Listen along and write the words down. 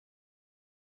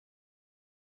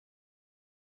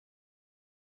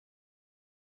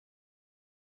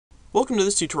Welcome to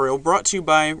this tutorial brought to you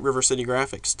by River City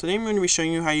Graphics. Today I'm going to be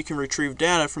showing you how you can retrieve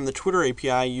data from the Twitter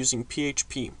API using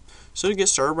PHP. So to get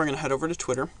started, we're going to head over to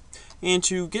Twitter. And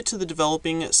to get to the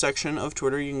developing section of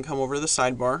Twitter, you can come over to the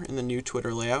sidebar in the new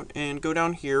Twitter layout and go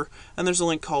down here, and there's a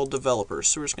link called Developers.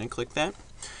 So we're just going to click that.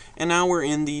 And now we're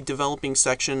in the developing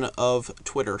section of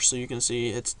Twitter. So you can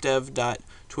see it's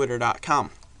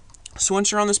dev.twitter.com. So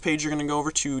once you're on this page, you're going to go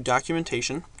over to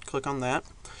Documentation. Click on that.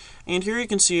 And here you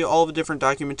can see all the different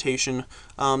documentation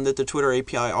that the Twitter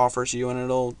API offers you, and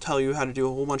it'll tell you how to do a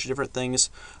whole bunch of different things.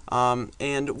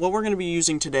 And what we're going to be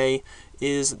using today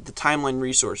is the timeline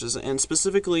resources, and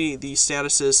specifically the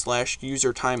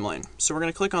statuses/user timeline. So we're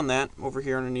going to click on that over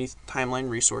here underneath timeline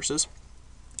resources.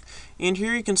 And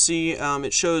here you can see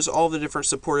it shows all the different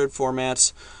supported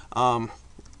formats, a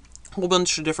whole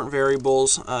bunch of different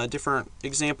variables, different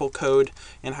example code,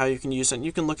 and how you can use it. And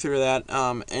you can look through that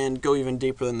and go even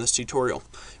deeper than this tutorial.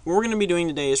 What we're going to be doing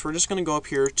today is we're just going to go up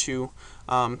here to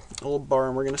a little bar,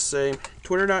 and we're going to say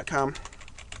twitter.com, and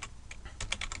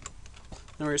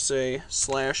we're going to say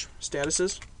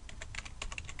 /statuses,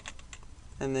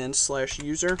 and then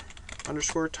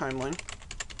 /user_timeline,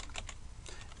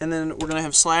 and then we're going to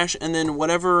have / and then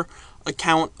whatever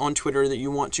account on Twitter that you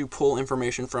want to pull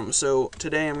information from. So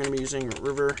today I'm going to be using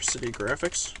River City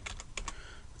Graphics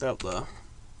without the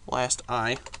last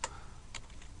I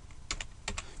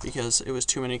because it was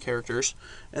too many characters.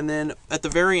 And then at the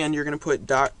very end you're going to put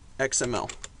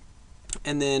 .xml,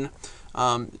 and then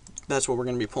that's what we're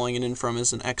going to be pulling it in from,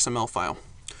 is an XML file.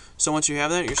 So once you have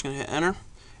that, you're just going to hit enter,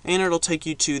 and it'll take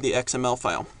you to the XML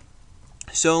file.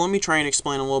 So let me try and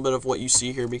explain a little bit of what you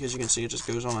see here, because you can see it just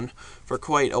goes on for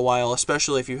quite a while,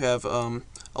 especially if you have a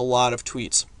lot of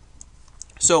tweets.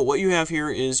 So what you have here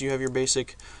is you have your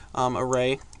basic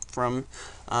array from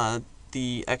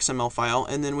the XML file,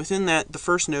 and then within that the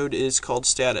first node is called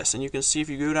status, and you can see if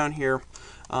you go down here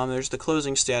there's the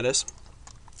closing status,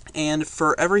 and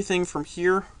for everything from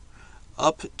here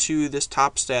up to this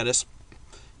top status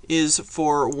is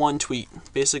for one tweet.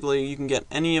 Basically, you can get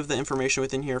any of the information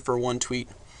within here for one tweet.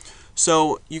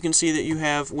 So you can see that you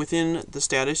have within the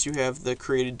status, you have the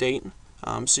created date,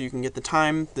 so you can get the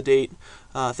time, the date,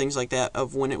 things like that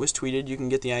of when it was tweeted. You can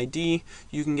get the ID,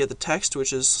 you can get the text,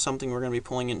 which is something we're going to be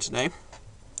pulling in today.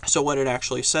 So what it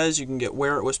actually says, you can get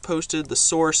where it was posted, the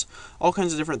source, all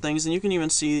kinds of different things, and you can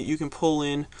even see that you can pull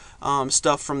in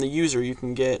stuff from the user. You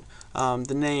can get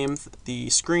the name, the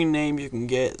screen name, you can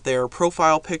get their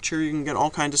profile picture, you can get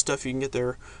all kinds of stuff. You can get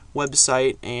their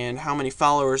website and how many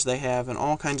followers they have and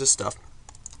all kinds of stuff.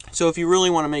 So if you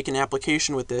really want to make an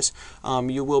application with this,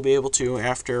 you will be able to.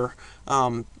 After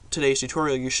today's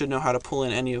tutorial, you should know how to pull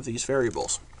in any of these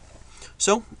variables.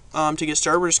 So to get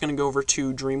started, we're just going to go over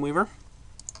to Dreamweaver.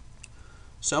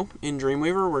 So in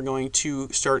Dreamweaver, we're going to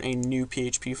start a new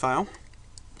PHP file.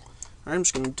 Alright, I'm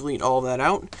just going to delete all of that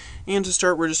out. And to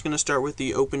start, we're just going to start with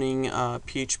the opening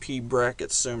PHP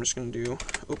brackets. So I'm just going to do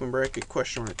open bracket,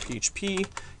 question mark, PHP,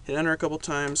 hit enter a couple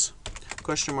times,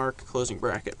 question mark, closing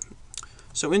bracket.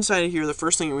 So inside of here, the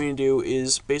first thing that we need to do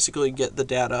is basically get the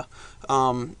data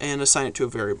and assign it to a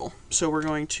variable. So we're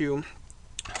going to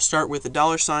start with the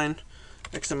 $,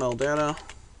 XML data,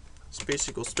 space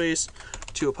equals space,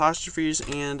 2 apostrophes,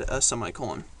 and a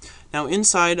semicolon. Now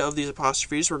inside of these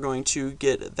apostrophes, we're going to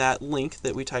get that link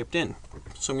that we typed in.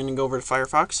 So I'm going to go over to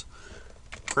Firefox,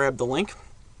 grab the link,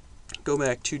 go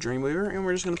back to Dreamweaver, and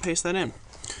we're just going to paste that in.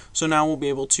 So now we'll be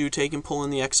able to take and pull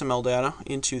in the XML data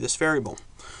into this variable.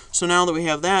 So now that we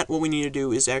have that, what we need to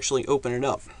do is actually open it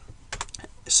up.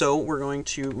 So we're going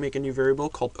to make a new variable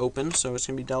called open. So it's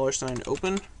going to be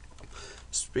 $open,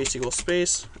 space equals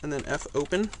space, and then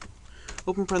fopen,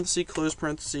 open parenthesis, close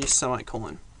parenthesis,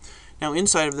 semicolon. Now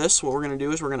inside of this, what we're going to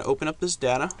do is we're going to open up this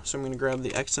data. So I'm going to grab the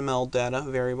XML data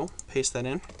variable, paste that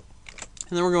in, and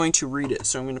then we're going to read it.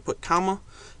 So I'm going to put comma,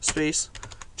 space,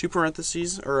 2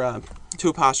 parentheses, or 2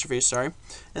 apostrophes, sorry,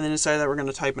 and then inside of that we're going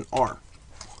to type an R.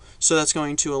 So that's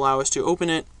going to allow us to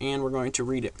open it, and we're going to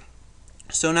read it.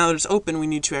 So now that it's open, we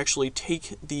need to actually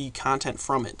take the content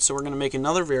from it. So we're going to make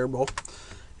another variable,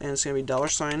 and it's going to be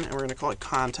 $, and we're going to call it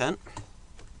content.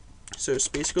 So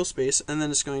space equals space, and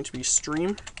then it's going to be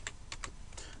stream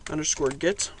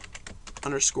 _get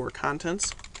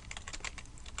 _contents,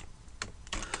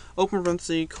 open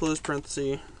parenthesis, close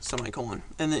parenthesis, semicolon.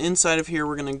 And then inside of here,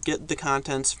 we're going to get the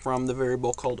contents from the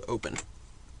variable called open.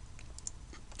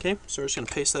 Okay, so we're just going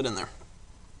to paste that in there.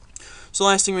 So the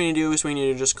last thing we need to do is we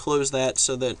need to just close that,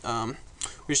 so that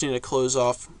we just need to close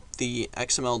off the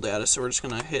XML data. So we're just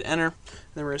going to hit enter, and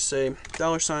then we're going to say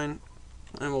 $,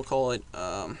 and we'll call it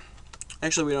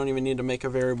actually we don't even need to make a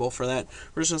variable for that.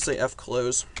 We're just going to say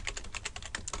fclose,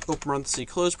 open parenthesis,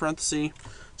 close parenthesis,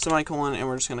 semicolon, and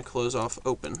we're just going to close off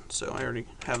open. So I already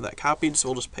have that copied, so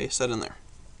we'll just paste that in there.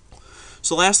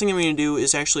 So the last thing I'm going to do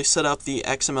is actually set up the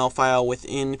XML file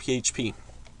within PHP.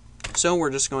 So we're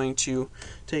just going to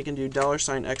take and do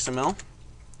 $XML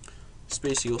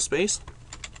space equals space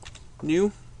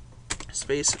new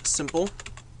space simple,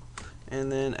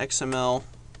 and then XML,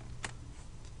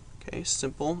 okay,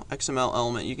 simple XML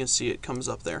element. You can see it comes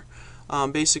up there.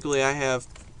 Basically I'm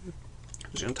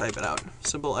just going to type it out,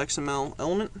 simple XML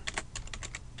element,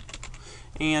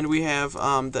 and we have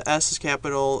the S is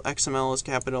capital, XML is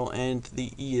capital, and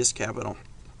the E is capital.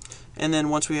 And then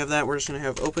once we have that, we're just going to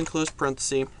have open close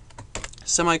parenthesis,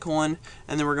 semicolon,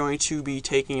 and then we're going to be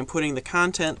taking and putting the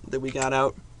content that we got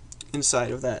out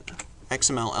inside of that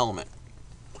XML element.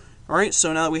 Alright,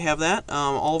 so now that we have that,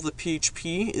 all of the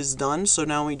PHP is done, so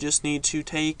now we just need to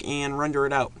take and render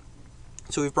it out.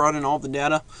 So we've brought in all the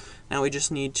data, now we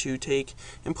just need to take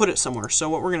and put it somewhere. So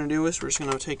what we're going to do is we're just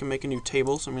going to take and make a new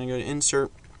table. So I'm going to go to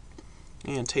Insert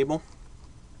and Table,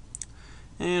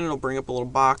 and it'll bring up a little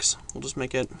box. We'll just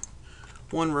make it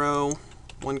one row,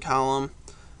 one column,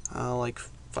 like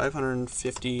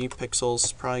 550 pixels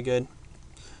is probably good.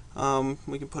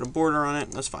 We can put a border on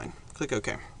it, that's fine. Click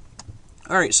OK.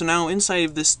 Alright, so now inside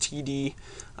of this TD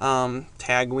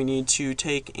tag we need to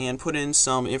take and put in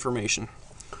some information.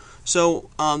 So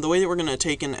the way that we're going to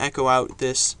take and echo out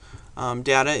this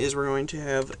data is we're going to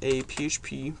have a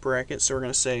PHP bracket. So we're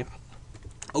going to say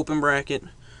open bracket,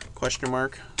 question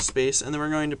mark, space, and then we're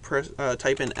going to press,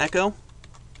 type in echo.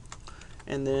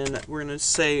 And then we're going to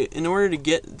say, in order to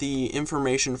get the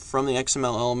information from the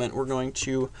XML element, we're going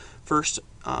to first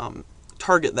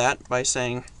target that by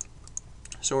saying,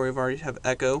 so we've already have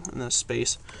echo and then a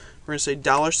space. We're going to say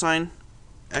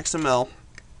 $XML, and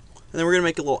then we're going to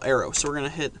make a little arrow. So we're going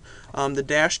to hit the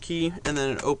dash key and then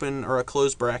an open or a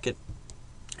close bracket,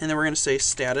 and then we're going to say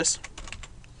status.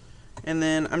 And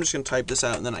then I'm just going to type this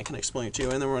out and then I can explain it to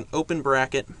you. And then we're going to open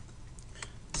bracket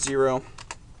 0,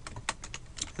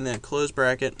 and then close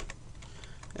bracket,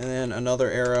 and then another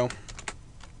arrow,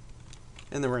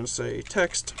 and then we're going to say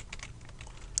text,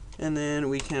 and then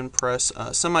we can press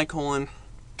semicolon,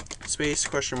 space,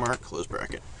 question mark, close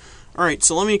bracket. Alright,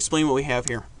 so let me explain what we have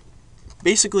here.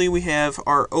 Basically we have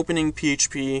our opening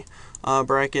PHP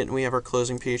bracket and we have our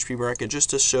closing PHP bracket, just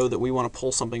to show that we want to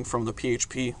pull something from the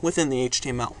PHP within the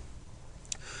HTML.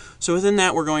 So within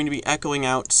that we're going to be echoing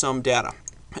out some data.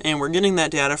 And we're getting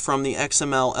that data from the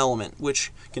XML element,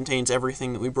 which contains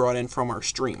everything that we brought in from our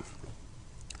stream.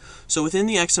 So within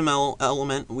the XML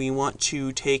element, we want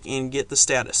to take and get the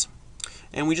status.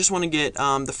 And we just want to get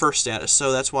the first status,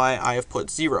 so that's why I have put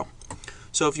 0.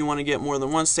 So if you want to get more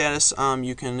than one status,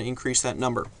 you can increase that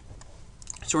number.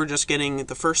 So we're just getting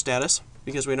the first status,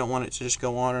 because we don't want it to just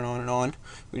go on and on and on.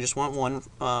 We just want one,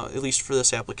 at least for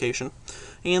this application.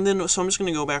 And then, so I'm just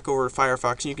going to go back over to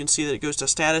Firefox, and you can see that it goes to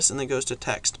status and then goes to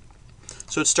text.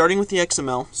 So it's starting with the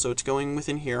XML, so it's going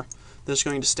within here, then it's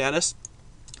going to status,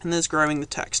 and then it's grabbing the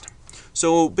text.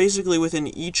 So basically within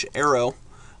each arrow,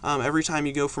 every time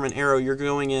you go from an arrow, you're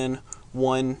going in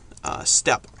one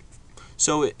step.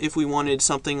 So if we wanted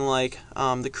something like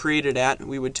the created at,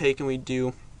 we would take and we'd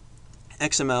do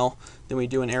XML, then we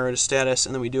do an arrow to status,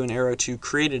 and then we do an arrow to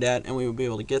created at, and we would be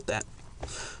able to get that.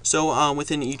 So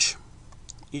within each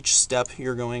step,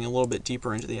 you're going a little bit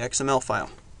deeper into the XML file.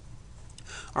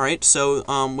 Alright, so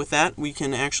with that, we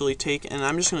can actually take, and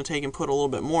I'm just going to take and put a little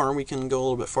bit more. We can go a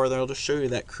little bit farther. I'll just show you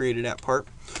that created at part.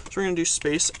 So we're going to do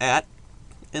space at,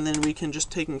 and then we can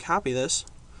just take and copy this.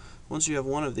 Once you have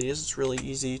one of these, it's really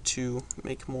easy to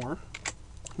make more.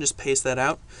 Just paste that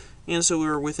out. And so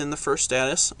we're within the first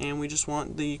status, and we just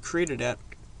want the created at.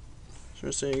 So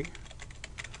we'll say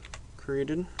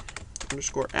created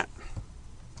underscore at.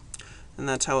 And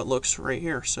that's how it looks right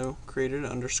here. So created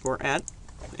underscore at.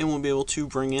 And we'll be able to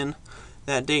bring in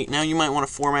that date. Now you might want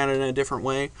to format it in a different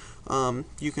way.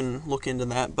 You can look into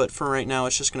that, but for right now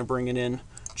it's just going to bring it in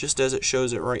just as it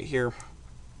shows it right here.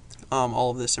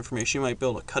 All of this information. You might be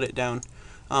able to cut it down.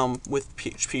 With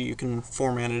PHP you can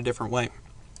format it a different way.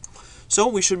 So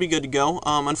we should be good to go.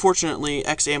 Unfortunately,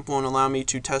 XAMPP won't allow me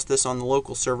to test this on the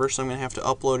local server, so I'm going to have to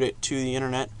upload it to the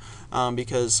internet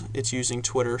because it's using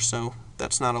Twitter, so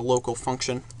that's not a local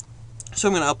function. So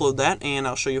I'm going to upload that, and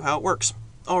I'll show you how it works.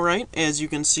 Alright, as you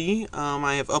can see,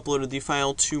 I have uploaded the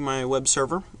file to my web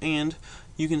server, and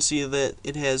you can see that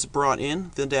it has brought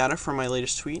in the data from my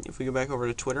latest tweet. If we go back over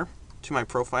to Twitter, to my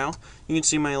profile, you can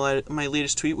see my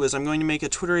latest tweet was, I'm going to make a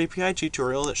Twitter API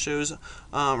tutorial that shows,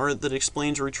 or that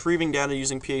explains retrieving data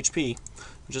using PHP,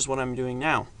 which is what I'm doing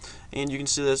now. And you can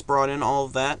see that it's brought in all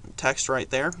of that text right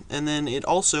there, and then it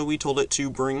also, we told it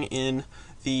to bring in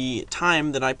the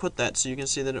time that I put that. So you can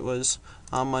see that it was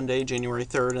Monday, January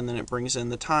 3rd, and then it brings in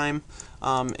the time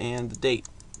and the date.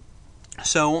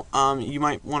 So you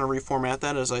might want to reformat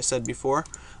that, as I said before,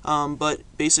 but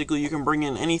basically you can bring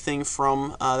in anything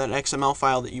from that XML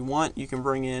file that you want. You can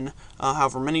bring in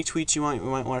however many tweets you want. You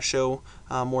might want to show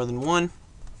more than one.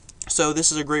 So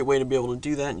this is a great way to be able to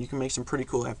do that, and you can make some pretty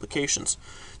cool applications.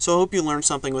 So I hope you learned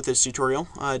something with this tutorial.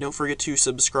 Don't forget to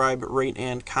subscribe, rate,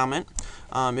 and comment.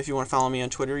 If you want to follow me on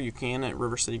Twitter, you can at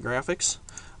River City Graphics.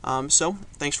 So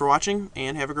thanks for watching,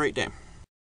 and have a great day.